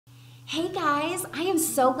Hey guys, I am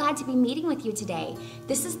so glad to be meeting with you today.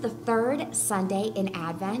 This is the third Sunday in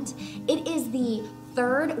Advent. It is the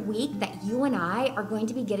third week that you and I are going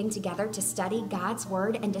to be getting together to study God's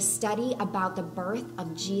Word and to study about the birth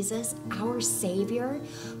of Jesus, our Savior,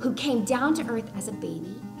 who came down to earth as a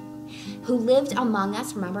baby, who lived among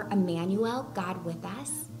us, remember Emmanuel, God with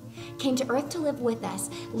us, came to earth to live with us,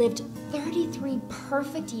 lived 33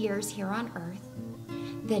 perfect years here on earth,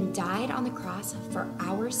 then died on the cross for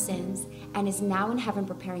our sins and is now in heaven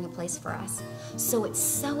preparing a place for us. So it's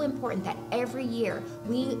so important that every year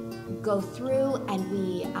we go through and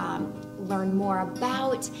we learn more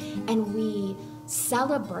about and we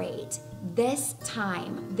celebrate this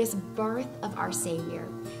time, this birth of our Savior,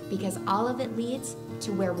 because all of it leads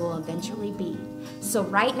to where we'll eventually be. So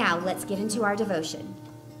right now, let's get into our devotion.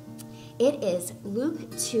 It is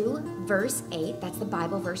Luke 2, verse 8. That's the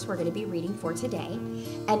Bible verse we're going to be reading for today.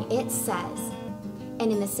 And it says,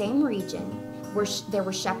 "And in the same region where there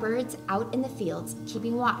were shepherds out in the fields,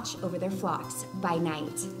 keeping watch over their flocks by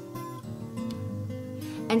night."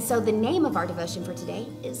 And so the name of our devotion for today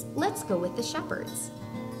is Let's Go with the Shepherds.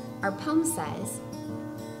 Our poem says,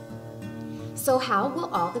 "So how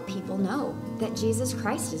will all the people know that Jesus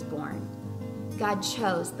Christ is born? God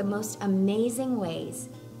chose the most amazing ways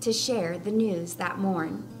to share the news that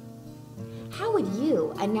morn. How would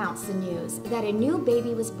you announce the news that a new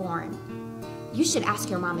baby was born? You should ask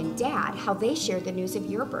your mom and dad how they shared the news of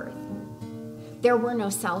your birth. There were no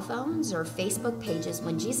cell phones or Facebook pages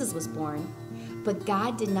when Jesus was born, but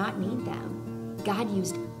God did not need them. God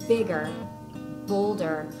used bigger,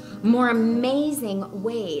 bolder, more amazing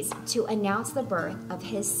ways to announce the birth of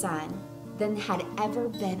His Son than had ever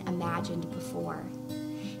been imagined before.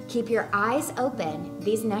 Keep your eyes open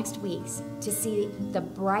these next weeks to see the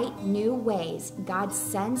bright new ways God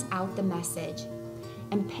sends out the message,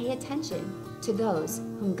 and pay attention to those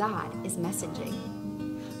whom God is messaging."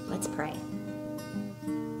 Let's pray.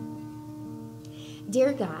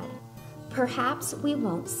 Dear God, perhaps we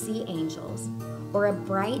won't see angels or a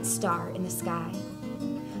bright star in the sky,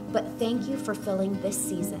 but thank you for filling this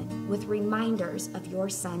season with reminders of your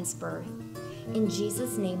Son's birth. In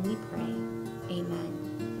Jesus' name we pray. Amen.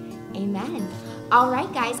 Amen. All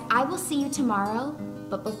right, guys, I will see you tomorrow.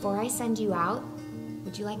 But before I send you out,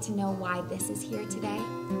 would you like to know why this is here today?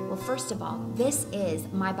 Well, first of all, this is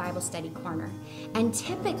my Bible study corner. And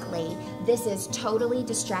typically, this is totally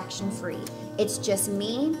distraction-free. It's just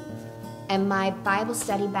me and my Bible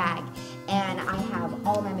study bag. And I have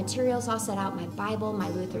all my materials all set out, my Bible, my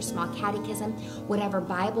Luther Small Catechism, whatever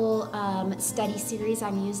Bible study series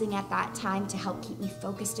I'm using at that time to help keep me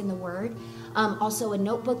focused in the Word. Also a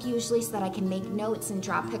notebook usually so that I can make notes and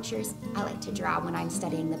draw pictures. I like to draw when I'm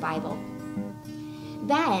studying the Bible.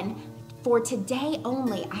 Then, for today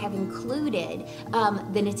only, I have included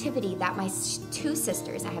the nativity that my two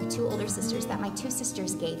sisters, I have two older sisters, that my two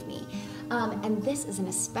sisters gave me. And this is an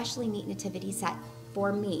especially neat nativity set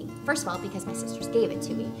for me. First of all, because my sisters gave it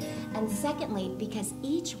to me. And secondly, because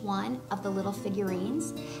each one of the little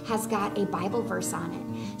figurines has got a Bible verse on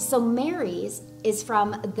it. So Mary's is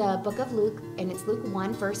from the book of Luke, and it's Luke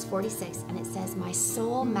 1, verse 46, and it says, "My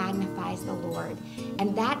soul magnifies the Lord."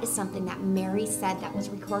 And that is something that Mary said that was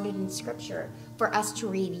recorded in Scripture for us to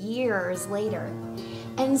read years later.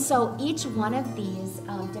 And so each one of these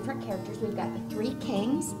different characters, we've got the three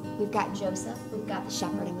kings, we've got Joseph, we've got the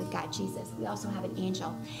shepherd, and we've got Jesus. We also have an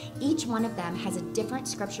angel. Each one of them has a different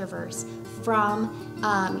scripture verse from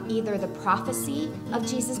either the prophecy of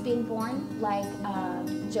Jesus being born, like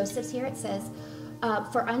Joseph's here, it says,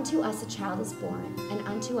 "For unto us a child is born, and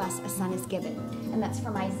unto us a son is given." And that's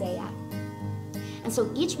from Isaiah. And so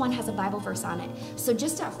each one has a Bible verse on it. So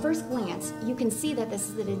just at first glance, you can see that this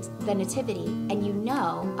is the nativity, and you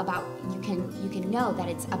can know that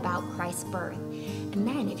it's about Christ's birth. And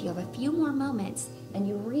then if you have a few more moments and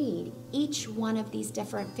you read each one of these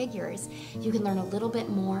different figures, you can learn a little bit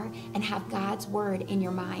more and have God's Word in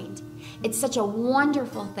your mind. It's such a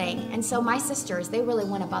wonderful thing. And so my sisters, they really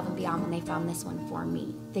went above and beyond when they found this one for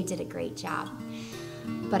me. They did a great job.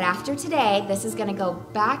 But after today, this is going to go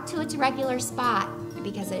back to its regular spot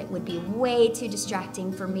because it would be way too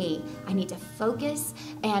distracting for me. I need to focus,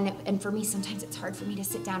 and for me, sometimes it's hard for me to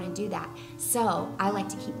sit down and do that. So I like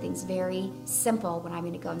to keep things very simple when I'm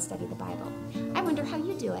going to go and study the Bible. I wonder how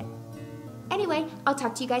you do it. Anyway, I'll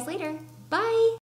talk to you guys later. Bye!